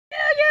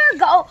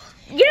go!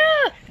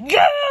 Yeah!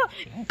 Yeah!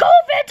 Go,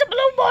 Phantom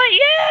Blue Boy!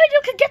 Yeah!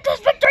 You can get this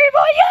victory,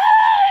 boy!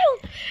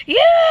 Yeah!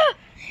 Yeah!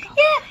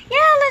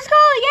 Yeah, let's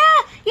go!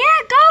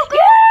 Yeah, go!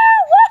 Yeah!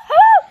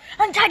 Woohoo!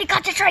 I'm trying to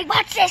concentrate.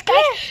 Watch this,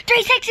 guys.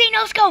 360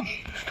 no scope.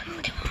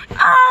 Oh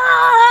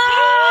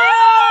my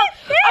God!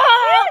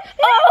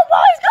 Oh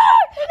my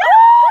God!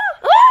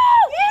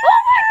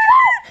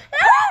 Oh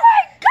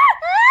my God!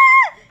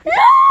 No!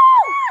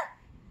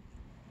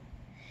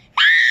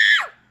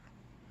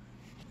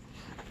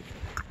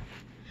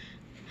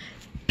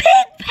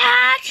 Pig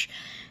Patch!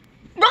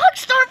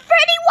 Rockstar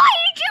Freddy, why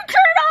did you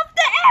turn off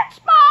the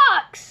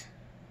Xbox?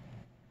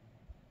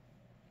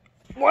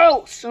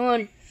 Well,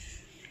 son,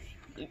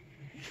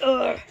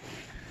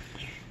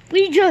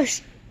 we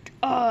just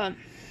want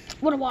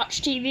to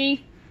watch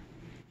TV.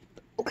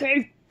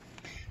 Okay,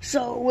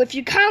 so if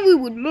you kindly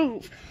would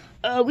move,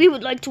 we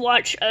would like to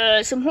watch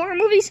some horror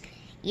movies.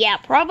 Yeah,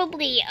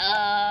 probably.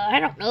 I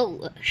don't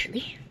know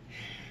actually.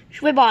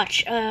 Should we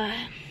watch?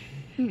 I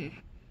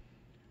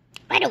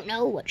don't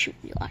know. What should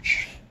we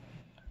watch?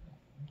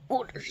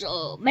 Oh, there's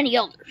many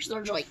others.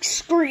 There's like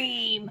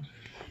Scream.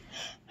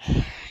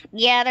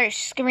 Yeah, there's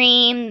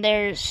Scream.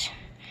 There's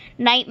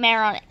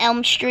Nightmare on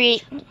Elm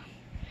Street.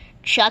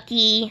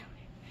 Chucky.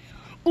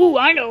 Ooh,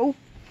 I know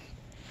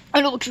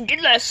what you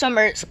did last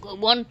summer. It's a good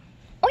one.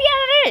 Oh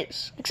yeah, it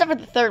is. Except for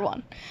the third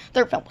one.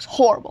 Third film was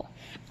horrible.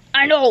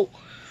 I know.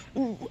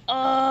 Ooh,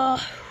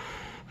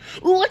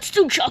 let's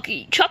do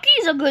Chucky.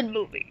 Chucky's a good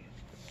movie.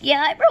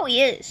 Yeah, it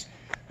really is.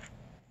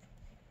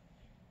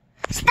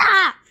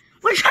 Stop!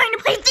 We're trying to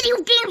play video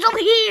games over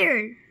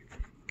here.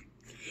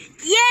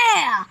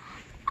 Yeah,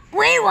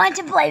 we want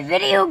to play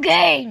video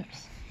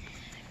games.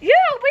 Yeah,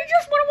 we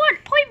just want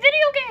to play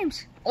video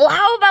games. Well,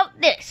 how about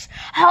this?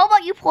 How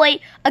about you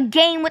play a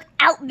game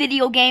without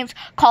video games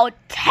called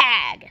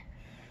Tag?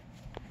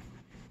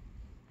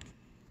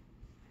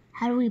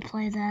 How do we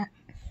play that?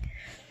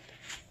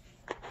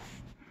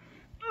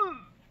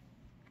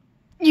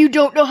 You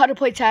don't know how to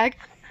play Tag?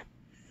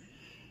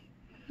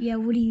 Yeah,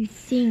 what do you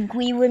think?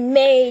 We were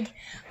made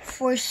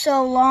for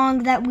so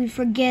long that we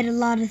forget a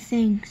lot of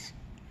things.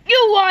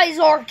 You guys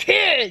are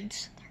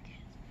kids.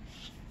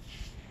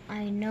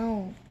 I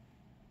know,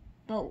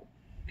 but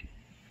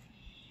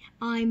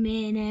I'm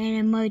an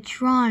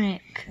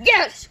animatronic.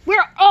 Yes,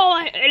 we're all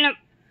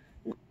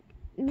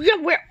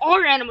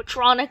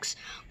animatronics.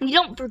 We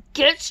don't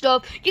forget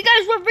stuff. You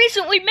guys were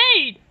recently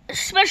made,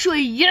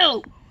 especially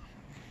you.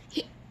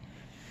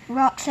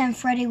 Roxanne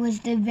Freddy was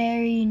the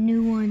very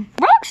new one.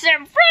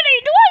 Roxanne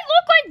Freddy? Do I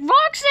look like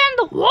Roxanne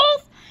the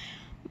Wolf?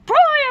 Bro,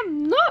 I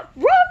am not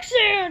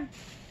Roxanne.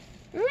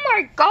 Oh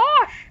my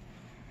gosh.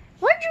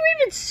 Why did you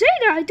even say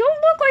that? I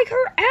don't look like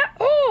her at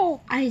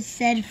all. I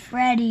said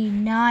Freddy,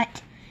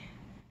 not...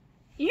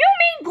 You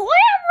mean Glam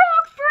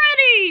Rock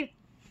Freddy?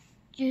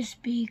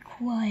 Just be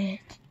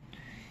quiet.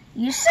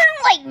 You sound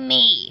like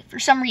me for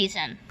some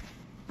reason.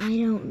 I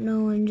don't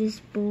know, I'm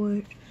just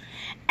bored.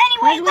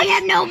 Anyway, we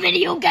have no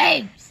video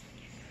games.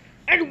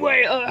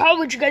 Anyway, how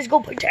would you guys go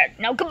play tag?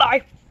 Now,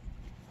 goodbye.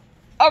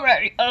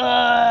 Alright,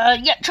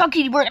 yeah,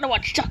 Chucky, we're gonna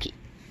watch Chucky.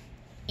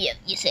 Yeah,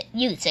 you say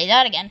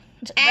that again.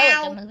 It's a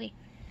really good movie.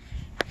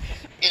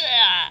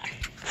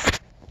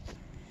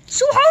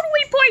 So how do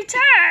we play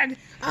tag?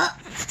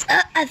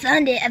 I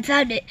found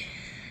it.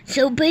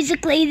 So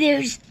basically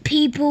there's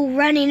people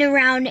running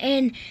around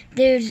and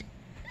there's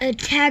a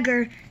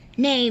tagger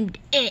named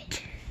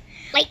It.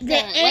 Like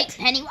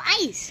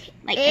Pennywise?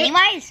 Like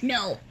Pennywise?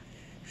 No.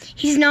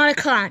 He's not a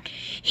clown.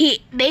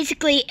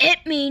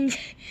 It means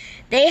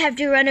they have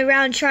to run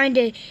around trying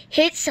to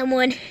hit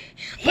someone.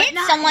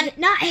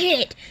 Not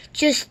hit,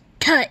 just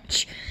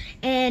touch.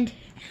 And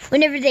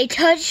whenever they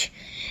touch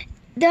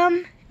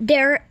them,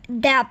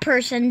 that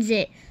person's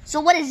it. So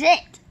what is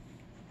it?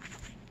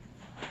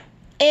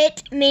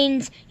 It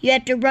means you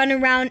have to run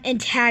around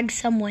and tag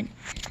someone.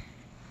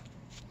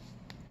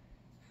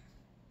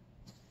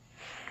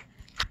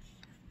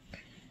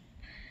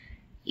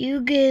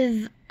 You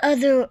give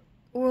other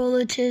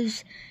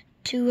relatives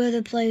to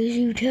other players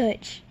you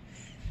touch.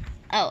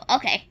 Oh,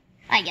 okay.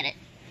 I get it.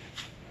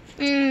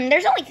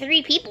 There's only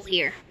 3 people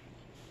here.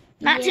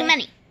 Not too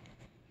many.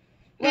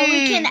 Well,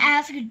 we can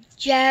ask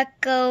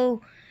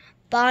Jacko,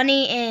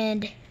 Bonnie,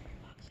 and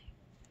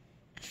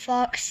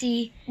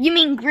Foxy. You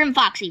mean Grim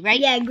Foxy, right?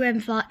 Yeah, Grim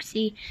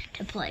Foxy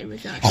to play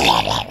with us.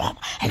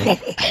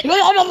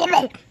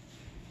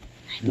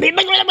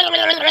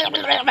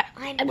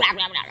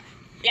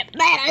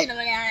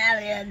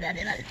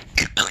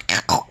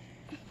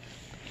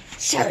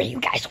 So you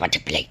guys want to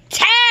play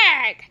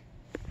tag?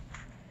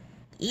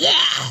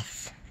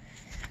 Yes!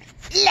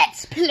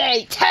 Let's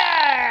play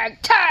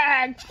tag!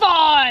 Tag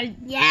fun!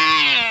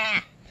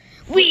 Yeah!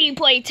 We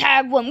played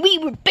tag when we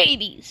were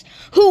babies.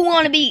 Who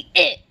want to be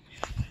it?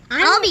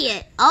 I'll be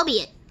it.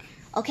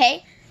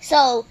 Okay,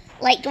 so,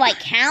 like, do I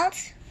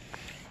count?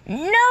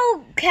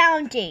 No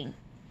counting.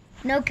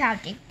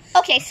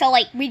 Okay, so,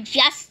 like, we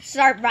just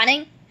start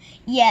running?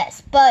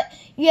 Yes, but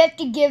you have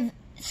to give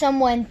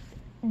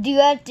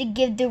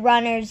the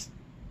runners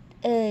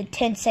a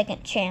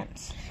 10-second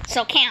chance.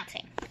 So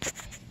counting.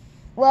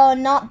 Well,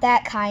 not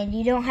that kind.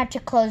 You don't have to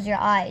close your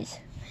eyes.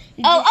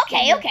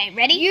 Okay.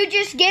 Ready? You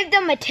just give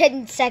them a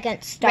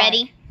 10-second start.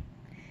 Ready?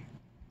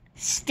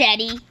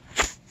 Steady.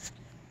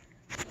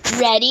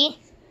 Ready?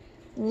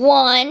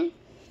 1,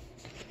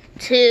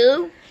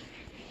 2,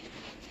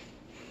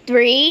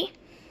 3,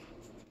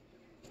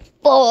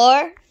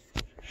 4,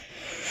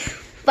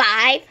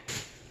 5,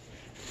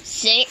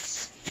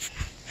 6,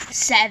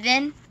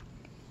 7,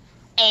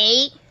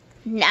 8,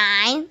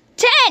 9,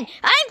 10.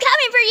 I'm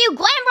coming for you,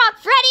 Glam Rock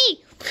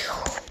Freddy.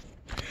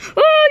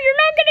 Oh, you're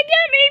not gonna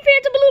get me,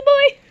 Phantom Blue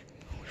Boy.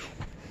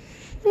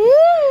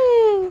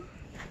 Woo.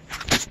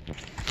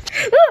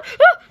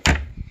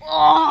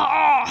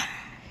 Oh.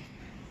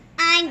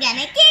 I'm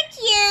gonna get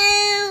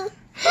you.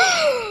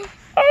 Oh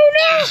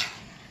no!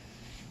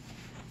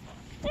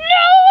 No!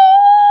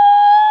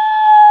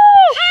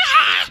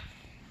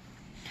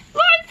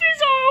 Life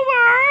is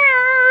over.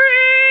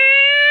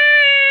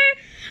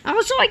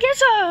 Oh, so I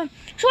guess I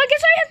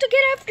have to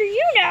get after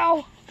you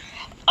now.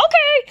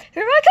 Okay,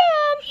 here I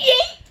come.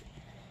 Yeah.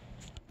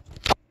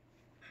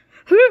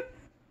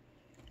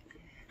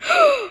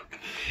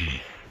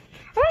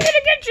 I'm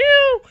gonna get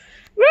you.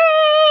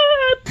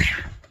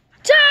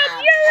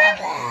 Tom,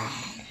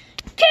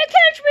 can't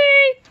catch me.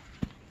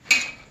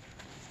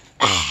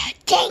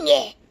 Dang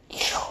it.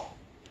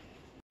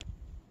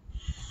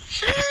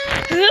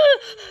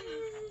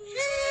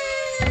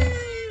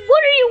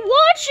 What are you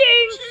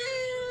watching?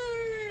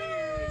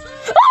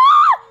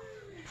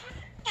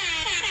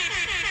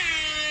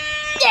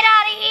 Get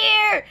out of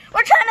here!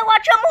 We're trying to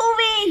watch a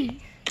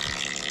movie!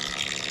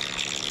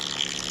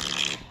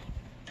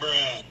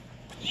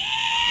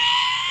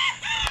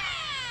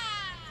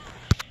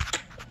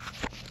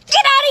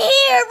 Get out of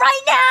here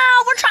right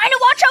now! We're trying to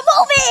watch a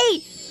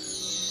movie!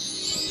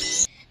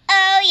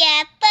 Oh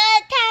yeah,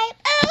 bug time!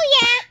 Oh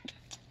yeah!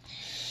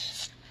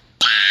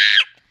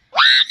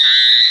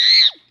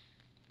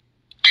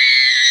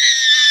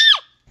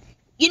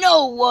 You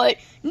know what?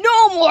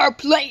 No more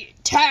playing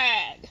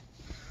tag!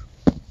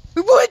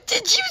 What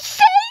did you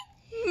say?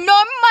 No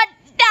more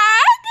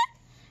tag?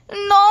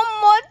 No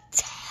more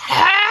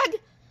tag?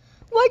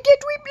 Why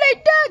can't we play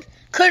tag?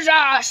 'Cause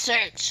I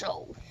said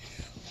so.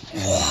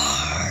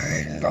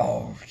 Why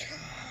no tag?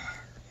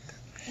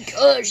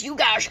 Because you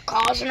guys are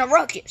causing a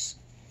ruckus.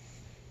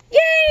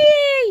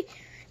 Yay!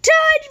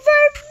 Time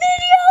for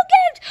video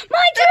games!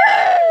 My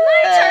turn!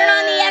 My turn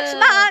on the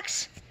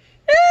Xbox!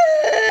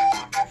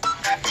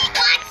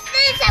 What's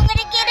this? I'm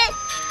gonna get a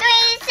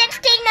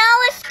 360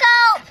 Noah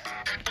scope!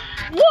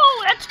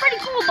 Whoa, that's pretty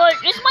cool, but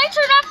is my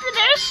turn after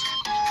this?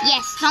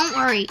 Yes, don't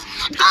worry.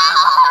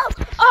 Oh!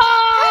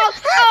 Oh!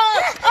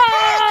 Oh!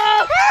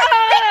 Oh!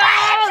 Be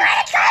quiet! Try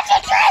to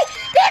concentrate!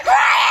 Be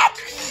quiet!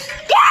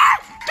 Yeah!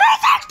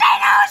 360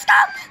 Noah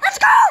scope! Let's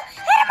go!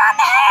 Hit him on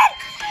the head!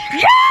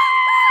 Yeah!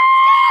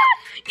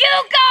 You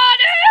got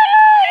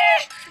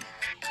it!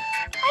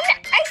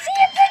 I see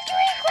a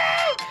victory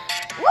crowd!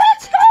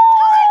 Let's go!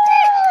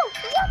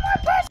 One more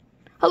person!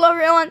 Hello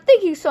everyone,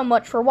 thank you so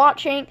much for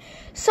watching.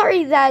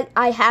 Sorry that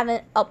I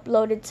haven't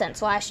uploaded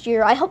since last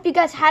year. I hope you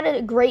guys had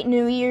a great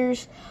New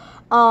Year's.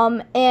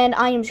 And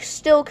I am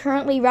still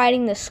currently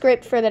writing the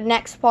script for the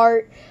next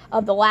part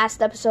of the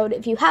last episode.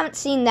 If you haven't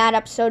seen that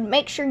episode,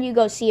 make sure you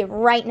go see it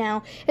right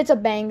now. It's a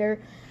banger,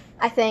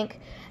 I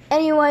think.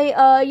 Anyway,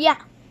 yeah.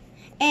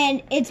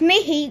 And it's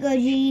me, HAVE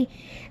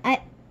A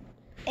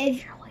GOD.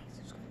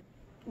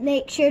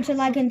 Make sure to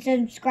like and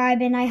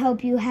subscribe, and I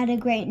hope you had a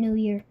great New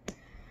Year.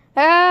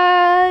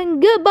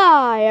 And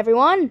goodbye,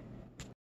 everyone.